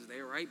Amazon's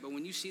there, right? But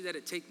when you see that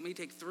it may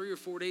take 3 or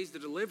 4 days to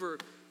deliver,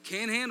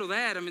 can't handle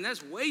that. I mean,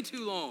 that's way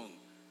too long.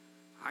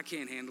 I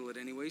can't handle it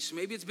anyway. So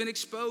maybe it's been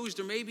exposed,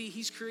 or maybe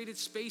he's created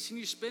space in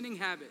your spending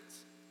habits.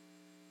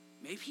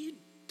 Maybe you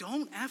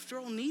don't, after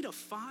all, need a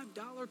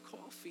 $5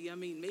 coffee. I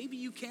mean, maybe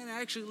you can't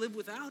actually live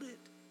without it.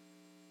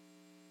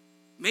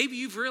 Maybe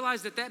you've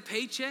realized that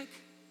paycheck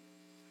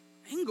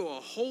can go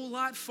a whole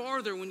lot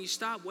farther when you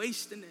stop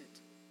wasting it.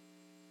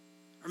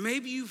 Or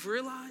maybe you've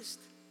realized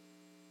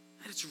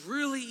that it's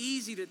really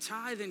easy to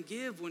tithe and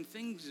give when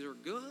things are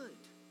good.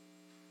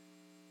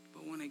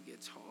 But when it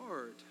gets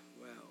hard,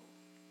 well.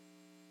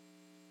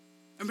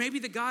 Or maybe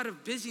the God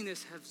of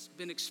busyness has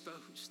been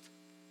exposed.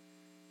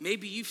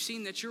 Maybe you've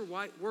seen that your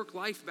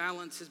work-life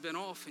balance has been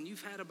off, and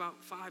you've had about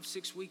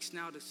 5-6 weeks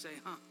now to say,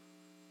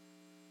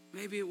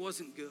 maybe it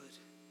wasn't good.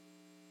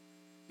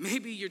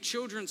 Maybe your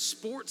children's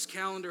sports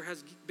calendar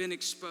has been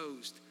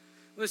exposed.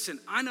 Listen,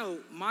 I know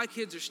my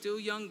kids are still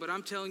young, but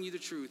I'm telling you the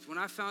truth. When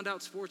I found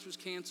out sports was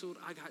canceled,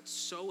 I got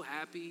so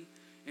happy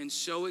and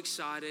so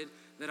excited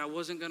that I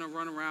wasn't going to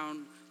run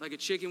around like a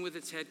chicken with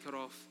its head cut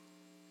off.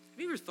 Have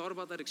you ever thought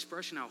about that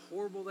expression, how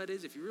horrible that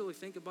is? If you really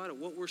think about it,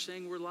 what we're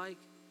saying we're like?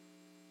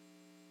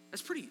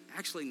 That's pretty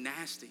actually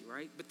nasty,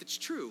 right? But it's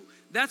true.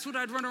 That's what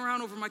I'd run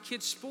around over my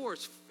kids'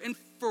 sports. And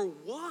for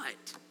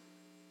what?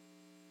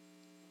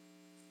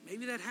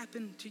 Maybe that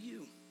happened to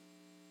you.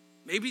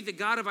 Maybe the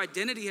God of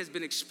identity has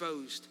been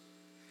exposed.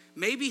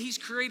 Maybe he's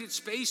created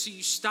space so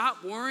you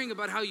stop worrying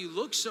about how you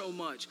look so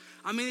much.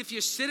 I mean, if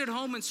you sit at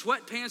home in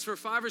sweatpants for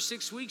 5 or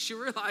 6 weeks,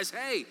 you realize,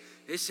 hey,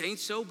 this ain't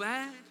so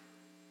bad.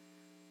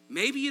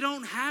 Maybe you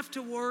don't have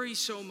to worry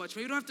so much.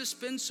 Maybe you don't have to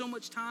spend so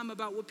much time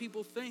about what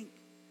people think.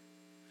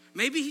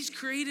 Maybe he's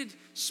created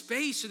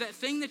space so that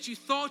thing that you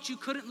thought you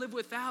couldn't live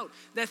without,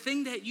 that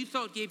thing that you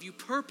thought gave you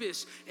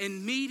purpose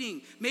and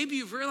meaning, maybe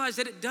you've realized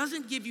that it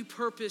doesn't give you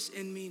purpose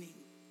and meaning.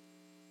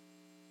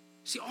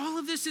 See, all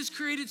of this has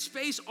created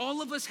space.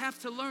 All of us have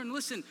to learn.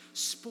 Listen,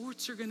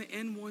 sports are going to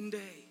end one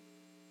day.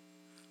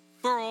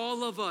 For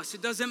all of us,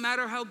 it doesn't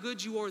matter how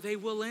good you are, they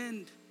will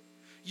end.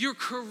 Your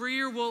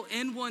career will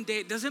end one day.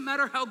 It doesn't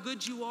matter how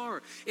good you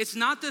are. It's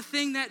not the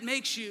thing that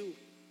makes you.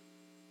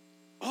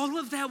 All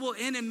of that will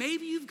end, and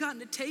maybe you've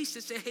gotten a taste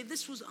to say, hey,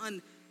 this was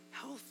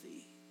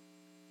unhealthy.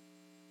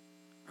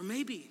 Or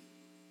maybe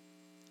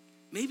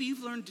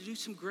you've learned to do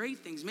some great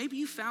things. Maybe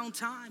you found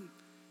time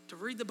to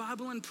read the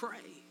Bible and pray.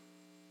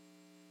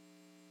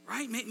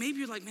 Right? Maybe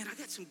you're like, man, I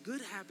got some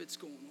good habits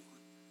going on.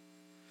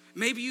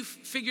 Maybe you've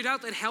figured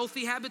out that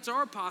healthy habits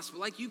are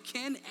possible, like you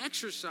can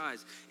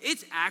exercise.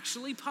 It's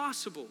actually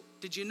possible.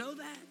 Did you know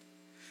that?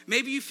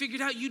 Maybe you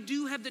figured out you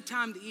do have the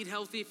time to eat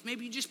healthy if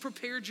maybe you just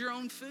prepared your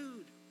own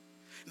food.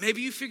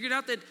 Maybe you figured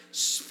out that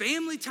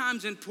family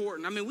time's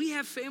important. I mean, we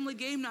have family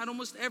game night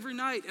almost every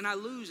night, and I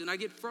lose, and I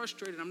get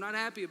frustrated. I'm not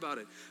happy about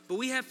it. But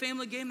we have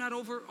family game night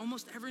over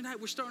almost every night.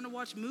 We're starting to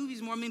watch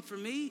movies more. I mean, for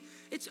me,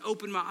 it's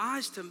opened my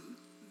eyes to,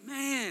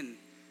 man,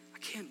 I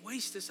can't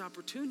waste this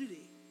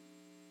opportunity.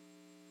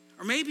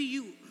 Or maybe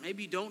you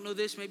don't know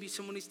this. Maybe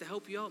someone needs to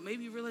help you out.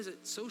 Maybe you realize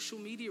that social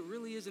media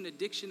really is an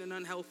addiction and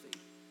unhealthy.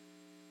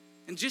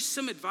 And just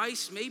some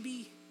advice,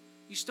 maybe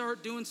you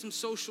start doing some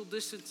social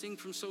distancing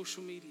from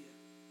social media.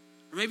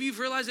 Or maybe you've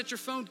realized that your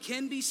phone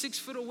can be 6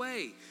 foot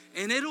away,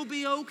 and it'll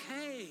be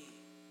okay.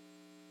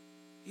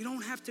 You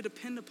don't have to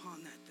depend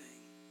upon that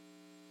thing.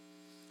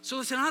 So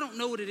listen, I don't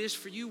know what it is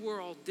for you.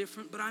 We're all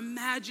different, but I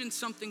imagine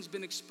something's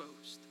been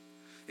exposed.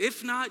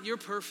 If not, you're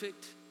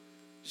perfect.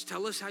 Just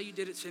tell us how you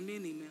did it. Send me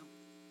an email.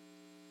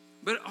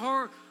 But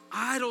our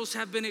idols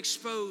have been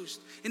exposed.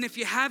 And if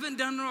you haven't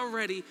done it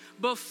already,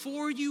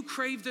 before you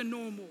crave the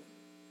normal,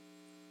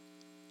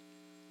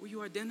 will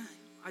you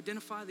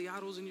identify the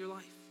idols in your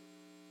life?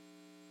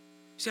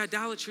 See,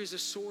 idolatry is a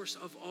source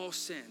of all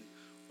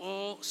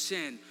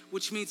sin,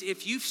 which means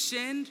if you've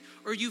sinned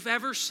or you've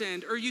ever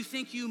sinned or you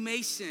think you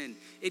may sin,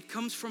 it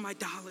comes from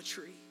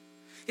idolatry.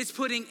 It's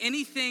putting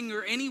anything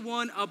or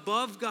anyone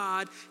above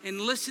God and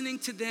listening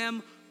to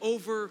them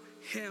over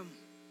him.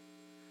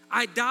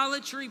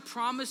 Idolatry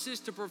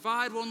promises to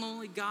provide what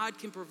only God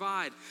can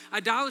provide.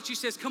 Idolatry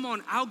says, come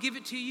on, I'll give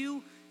it to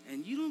you,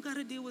 and you don't got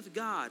to deal with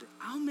God.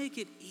 I'll make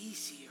it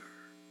easier.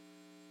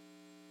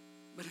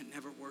 but it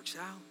never works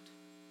out.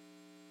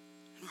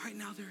 And right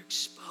now they're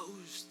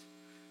exposed.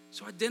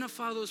 So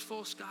identify those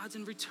false gods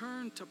and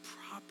return to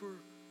proper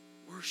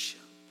worship.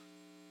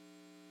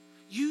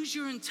 Use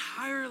your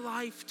entire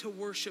life to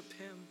worship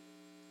him.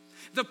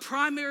 The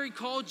primary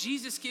call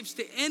Jesus gives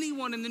to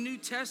anyone in the New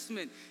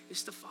Testament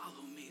is to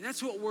follow me.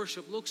 That's what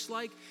worship looks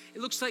like.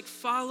 It looks like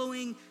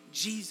following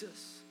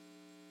Jesus.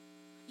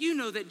 You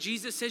know that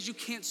Jesus says you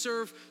can't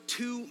serve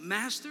two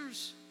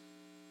masters.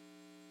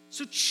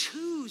 So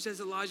choose, as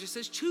Elijah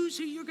says, choose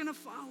who you're going to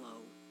follow.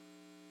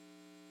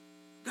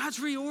 God's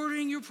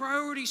reordering your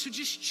priorities, so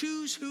just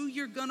choose who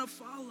you're going to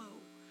follow.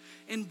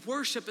 And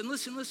worship, and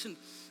listen,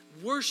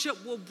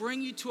 worship will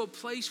bring you to a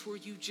place where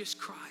you just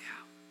cry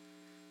out,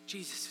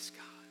 Jesus is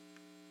God.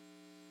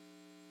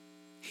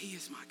 He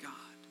is my God.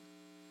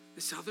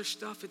 This other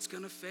stuff, it's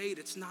going to fade.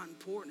 It's not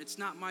important. It's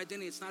not my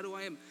identity. It's not who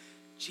I am.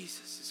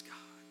 Jesus is God.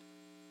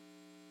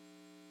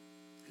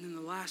 And then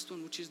the last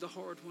one, which is the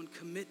hard one,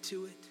 commit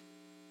to it.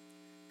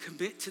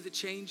 Commit to the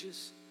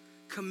changes.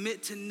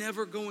 Commit to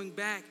never going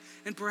back.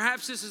 And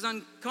perhaps this is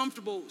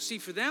uncomfortable. See,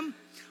 for them,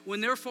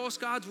 when their false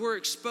gods were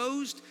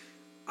exposed,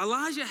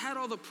 Elijah had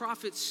all the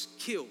prophets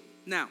killed.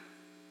 Now,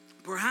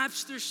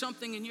 perhaps there's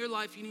something in your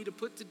life you need to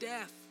put to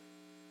death.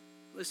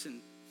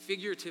 Listen,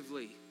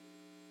 figuratively,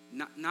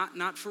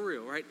 not for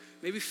real, right?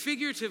 Maybe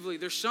figuratively,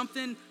 there's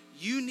something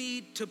you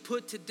need to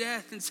put to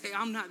death and say,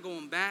 I'm not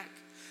going back.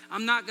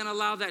 I'm not going to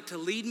allow that to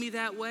lead me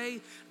that way.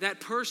 That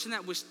person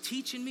that was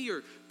teaching me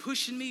or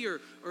pushing me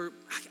or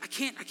I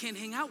can't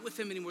hang out with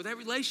them anymore. That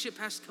relationship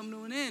has to come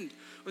to an end.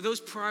 Or those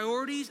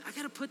priorities, I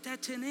got to put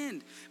that to an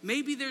end.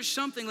 Maybe there's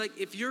something like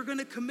if you're going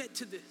to commit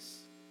to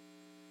this,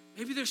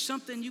 maybe there's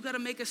something you got to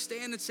make a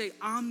stand and say,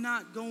 I'm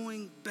not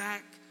going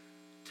back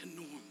to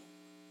normal.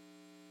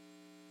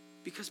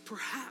 Because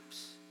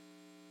perhaps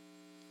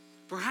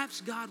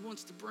God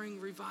wants to bring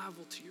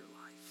revival to your life.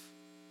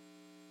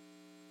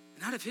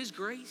 And out of his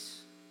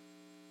grace,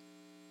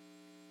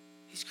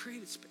 he's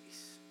created space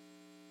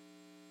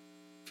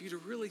for you to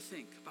really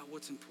think about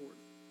what's important.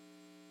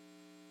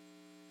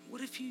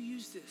 What if you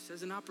use this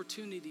as an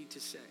opportunity to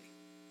say,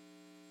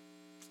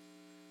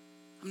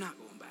 I'm not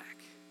going back.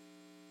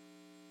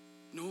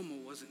 Normal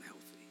wasn't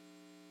healthy.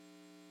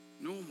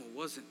 Normal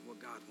wasn't what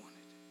God wanted.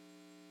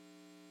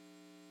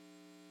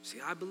 See,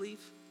 I believe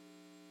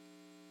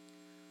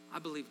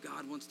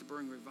God wants to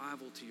bring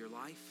revival to your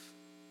life,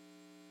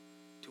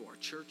 to our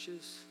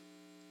churches,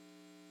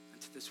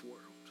 and to this world.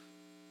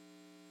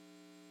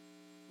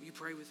 Will you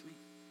pray with me?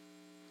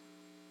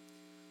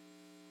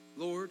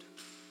 Lord,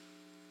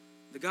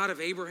 the God of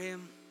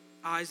Abraham,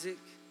 Isaac,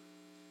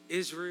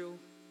 Israel,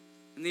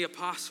 and the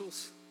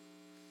apostles,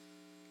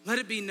 let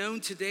it be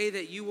known today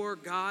that you are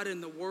God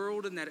in the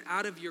world and that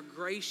out of your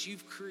grace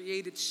you've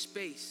created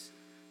space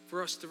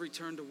for us to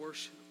return to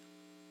worship.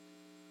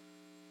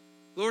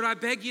 Lord, I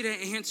beg you to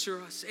answer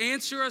us.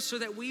 Answer us so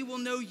that we will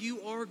know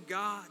you are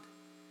God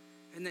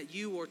and that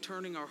you are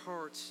turning our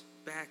hearts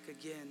back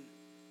again.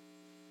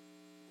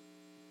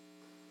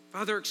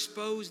 Father,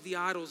 expose the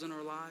idols in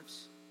our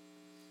lives.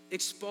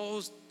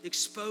 Expose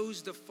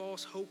the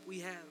false hope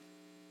we have.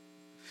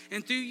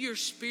 And through your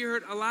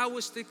Spirit, allow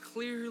us to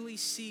clearly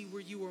see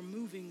where you are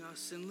moving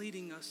us and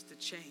leading us to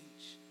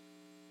change.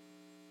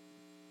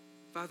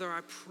 Father,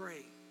 I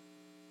pray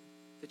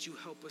that you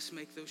help us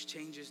make those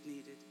changes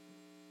needed.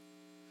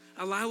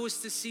 Allow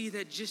us to see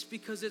that just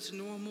because it's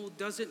normal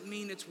doesn't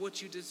mean it's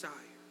what you desire.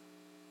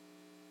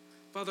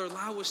 Father,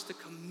 allow us to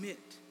commit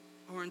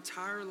our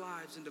entire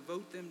lives and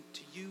devote them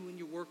to you and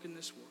your work in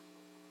this world.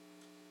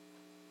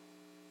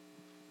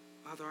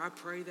 Father, I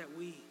pray that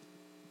we,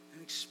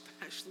 and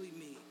especially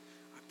me,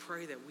 I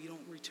pray that we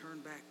don't return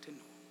back to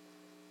normal.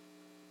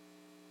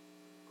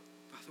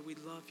 Father, we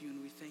love you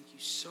and we thank you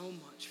so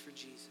much for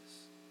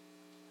Jesus,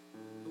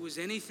 who was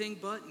anything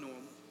but normal.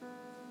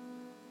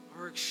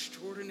 Our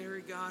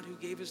extraordinary God who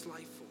gave his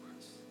life for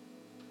us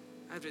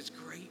out of his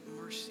great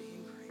mercy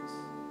and grace.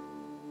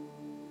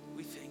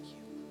 We thank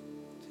you.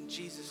 It's in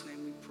Jesus'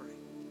 name we